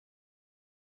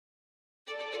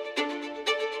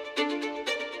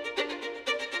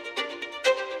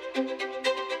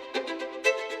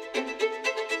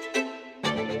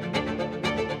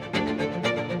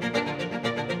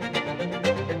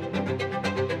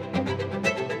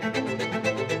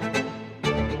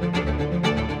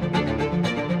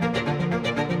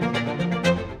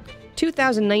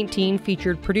2019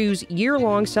 featured Purdue's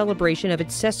year-long celebration of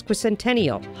its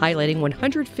sesquicentennial, highlighting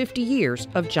 150 years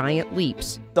of giant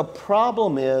leaps. The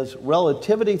problem is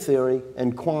relativity theory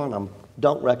and quantum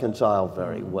don't reconcile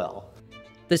very well.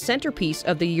 The centerpiece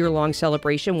of the year-long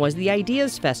celebration was the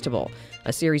Ideas Festival,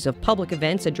 a series of public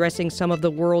events addressing some of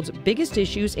the world's biggest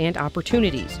issues and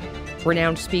opportunities.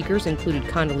 Renowned speakers included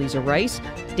Condoleezza Rice,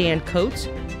 Dan Coates,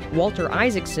 Walter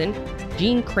Isaacson,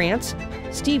 Gene Kranz,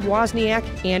 Steve Wozniak,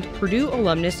 and Purdue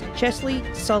alumnus Chesley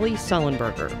Sully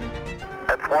Sullenberger.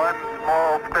 It's one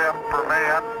small step for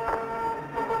man,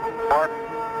 one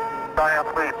giant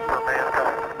leap for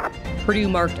mankind. Purdue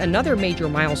marked another major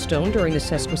milestone during the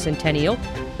sesquicentennial,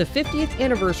 the 50th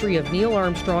anniversary of Neil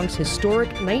Armstrong's historic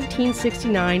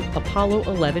 1969 Apollo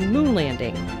 11 moon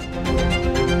landing.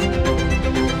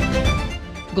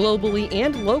 Globally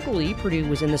and locally, Purdue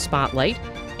was in the spotlight,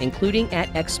 including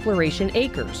at Exploration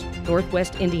Acres,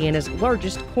 Northwest Indiana's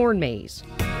largest corn maze.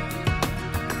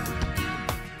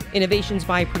 Innovations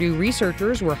by Purdue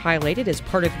researchers were highlighted as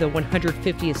part of the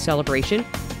 150th celebration,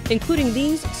 including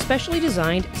these specially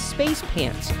designed space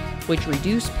pants, which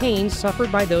reduce pain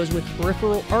suffered by those with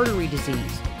peripheral artery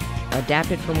disease.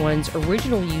 Adapted from one's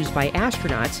original use by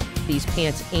astronauts, these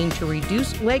pants aim to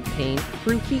reduce leg pain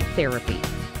through heat therapy.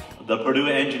 The Purdue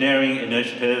Engineering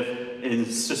Initiative in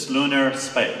cislunar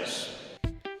space.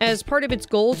 As part of its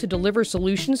goal to deliver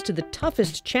solutions to the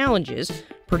toughest challenges,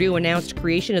 Purdue announced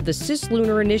creation of the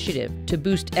Cislunar Initiative to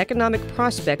boost economic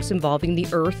prospects involving the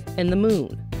Earth and the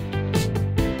Moon.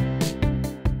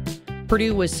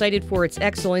 Purdue was cited for its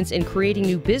excellence in creating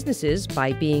new businesses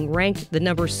by being ranked the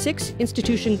number 6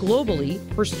 institution globally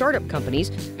for startup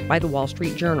companies by the Wall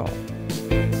Street Journal.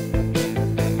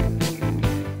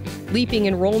 Leaping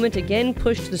enrollment again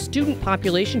pushed the student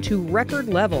population to record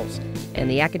levels,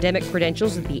 and the academic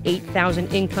credentials of the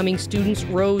 8,000 incoming students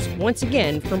rose once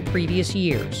again from previous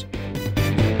years.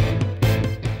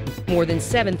 More than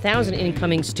 7,000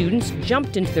 incoming students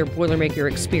jumped into their Boilermaker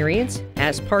experience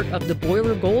as part of the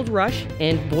Boiler Gold Rush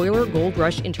and Boiler Gold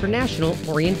Rush International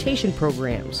orientation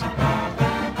programs.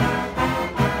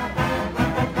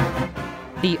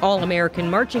 The All-American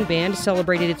Marching Band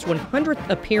celebrated its 100th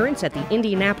appearance at the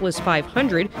Indianapolis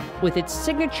 500 with its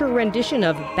signature rendition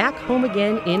of Back Home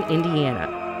Again in Indiana.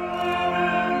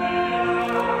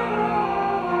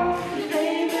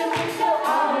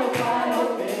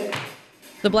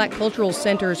 The Black Cultural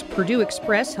Center's Purdue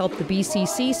Express helped the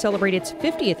BCC celebrate its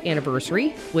 50th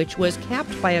anniversary, which was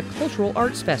capped by a cultural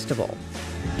arts festival.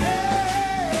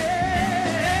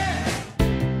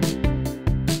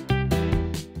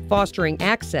 Fostering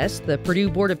access, the Purdue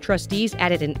Board of Trustees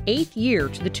added an 8th year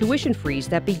to the tuition freeze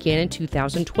that began in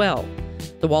 2012.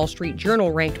 The Wall Street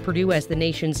Journal ranked Purdue as the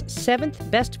nation's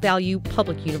 7th best value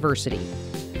public university.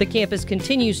 The campus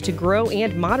continues to grow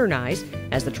and modernize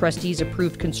as the trustees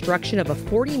approved construction of a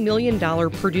 $40 million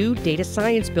Purdue data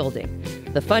science building.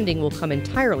 The funding will come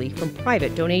entirely from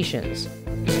private donations.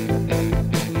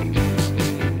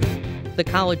 The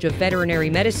College of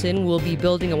Veterinary Medicine will be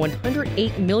building a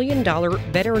 $108 million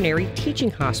veterinary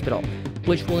teaching hospital,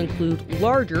 which will include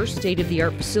larger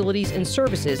state-of-the-art facilities and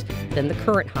services than the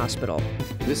current hospital.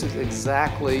 This is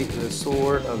exactly the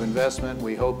sort of investment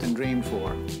we hoped and dreamed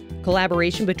for.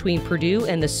 Collaboration between Purdue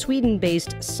and the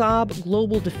Sweden-based Saab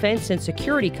Global Defense and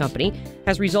Security Company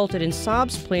has resulted in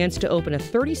Saab's plans to open a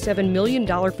 $37 million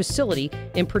facility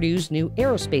in Purdue's new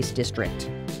aerospace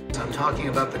district. I'm talking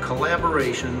about the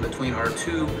collaboration between our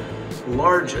two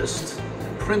largest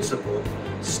and principal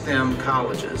STEM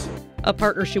colleges. A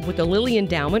partnership with the Lilly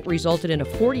Endowment resulted in a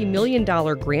 $40 million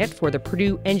grant for the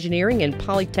Purdue Engineering and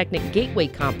Polytechnic Gateway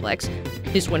Complex.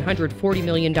 This $140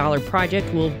 million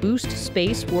project will boost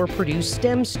space for Purdue's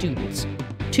STEM students.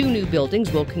 2 new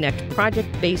buildings will connect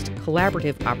project-based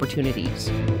collaborative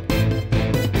opportunities.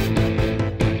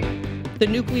 The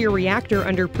nuclear reactor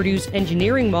under Purdue's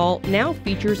Engineering Mall now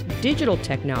features digital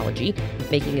technology,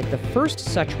 making it the first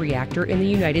such reactor in the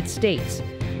United States.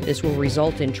 This will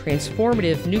result in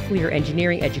transformative nuclear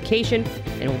engineering education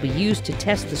and will be used to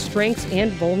test the strengths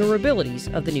and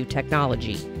vulnerabilities of the new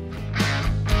technology.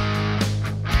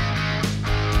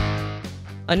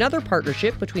 Another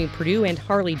partnership between Purdue and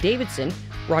Harley-Davidson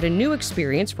brought a new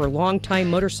experience for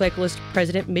longtime motorcyclist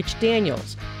President Mitch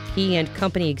Daniels. He and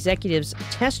company executives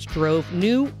test drove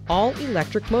new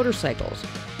all-electric motorcycles.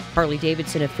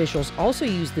 Harley-Davidson officials also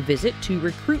used the visit to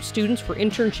recruit students for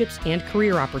internships and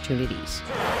career opportunities.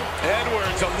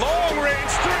 Edwards, a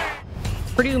long-range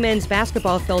three. Purdue men's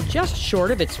basketball fell just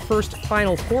short of its first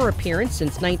Final Four appearance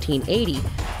since 1980,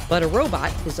 but a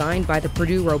robot designed by the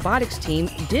Purdue robotics team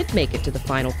did make it to the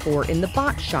Final Four in the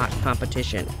bot shot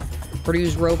competition.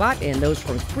 Purdue's robot and those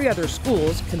from 3 other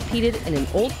schools competed in an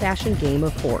old-fashioned game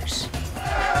of horse.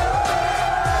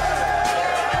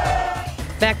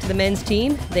 Back to the men's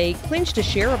team, they clinched a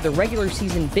share of the regular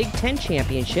season Big Ten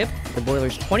championship, the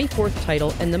Boilers' 24th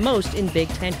title and the most in Big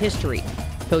Ten history.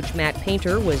 Coach Matt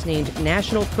Painter was named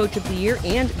National Coach of the Year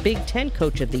and Big Ten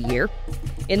Coach of the Year.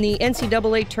 In the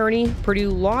NCAA tourney, Purdue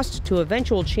lost to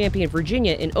eventual champion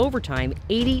Virginia in overtime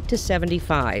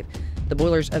 80-75. The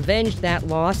Boilers avenged that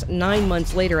loss 9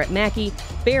 months later at Mackey,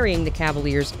 burying the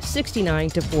Cavaliers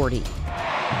 69-40.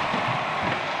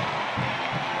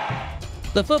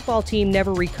 The football team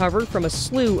never recovered from a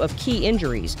slew of key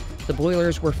injuries. The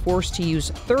Boilers were forced to use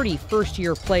 30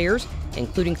 first-year players,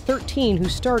 including 13 who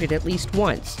started at least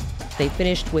once. They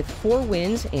finished with 4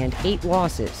 wins and 8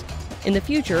 losses. In the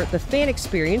future, the fan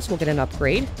experience will get an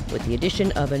upgrade with the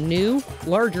addition of a new,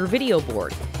 larger video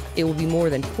board. It will be more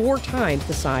than 4 times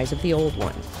the size of the old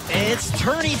one. It's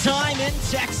tourney time in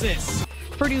Texas.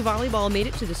 Purdue volleyball made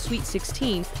it to the Sweet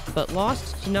 16, but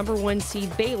lost to number 1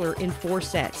 seed Baylor in 4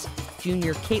 sets.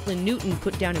 Junior Caitlin Newton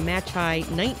put down a match-high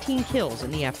 19 kills in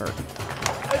the effort.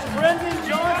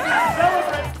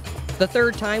 The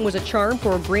third time was a charm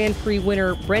for Grand Prix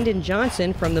winner Brendan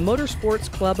Johnson from the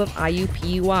Motorsports Club of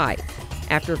IUPUI.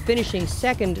 After finishing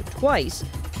second twice,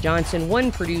 Johnson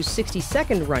won Purdue's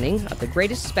 62nd running of the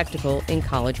greatest spectacle in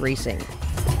college racing.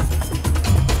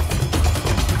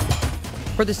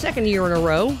 For the second year in a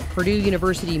row, Purdue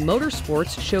University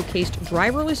Motorsports showcased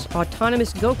driverless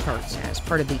autonomous go-karts as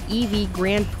part of the EV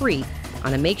Grand Prix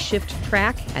on a makeshift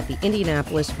track at the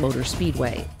Indianapolis Motor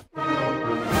Speedway.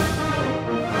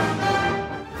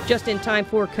 Just in time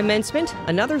for commencement,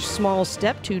 another small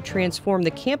step to transform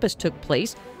the campus took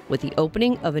place with the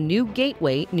opening of a new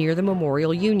gateway near the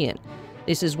Memorial Union.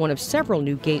 This is one of several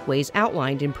new gateways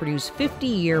outlined in Purdue's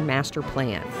 50-year master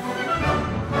plan.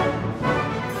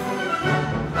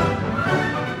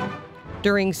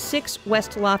 During 6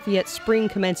 West Lafayette spring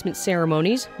commencement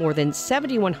ceremonies, more than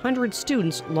 7,100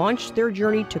 students launched their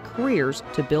journey to careers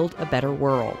to build a better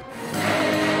world.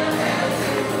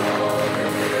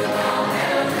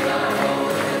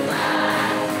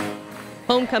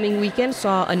 Homecoming weekend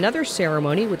saw another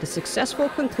ceremony with a successful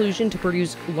conclusion to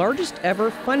Purdue's largest ever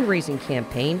fundraising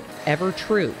campaign, Ever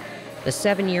True. The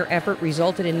 7-year effort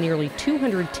resulted in nearly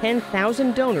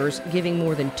 210,000 donors giving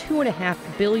more than $2.5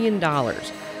 billion.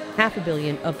 $500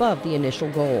 million above the initial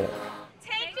goal.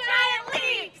 Take giant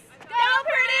leaps! Go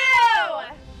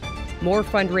Purdue! More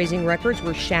fundraising records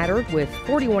were shattered with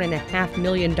 $41.5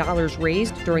 million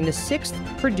raised during the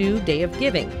 6th Purdue Day of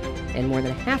Giving and more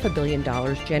than $500 million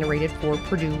generated for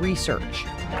Purdue research.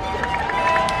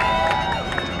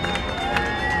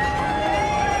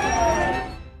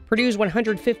 Purdue's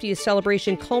 150th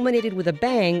celebration culminated with a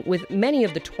bang, with many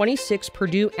of the 26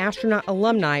 Purdue astronaut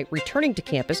alumni returning to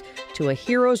campus to a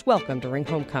hero's welcome during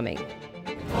homecoming.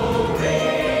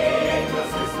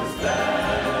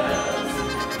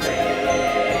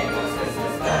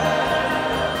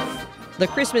 The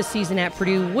Christmas season at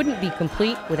Purdue wouldn't be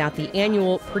complete without the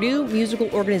annual Purdue Musical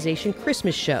Organization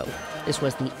Christmas Show. This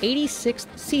was the 86th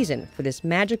season for this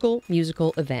magical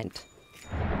musical event.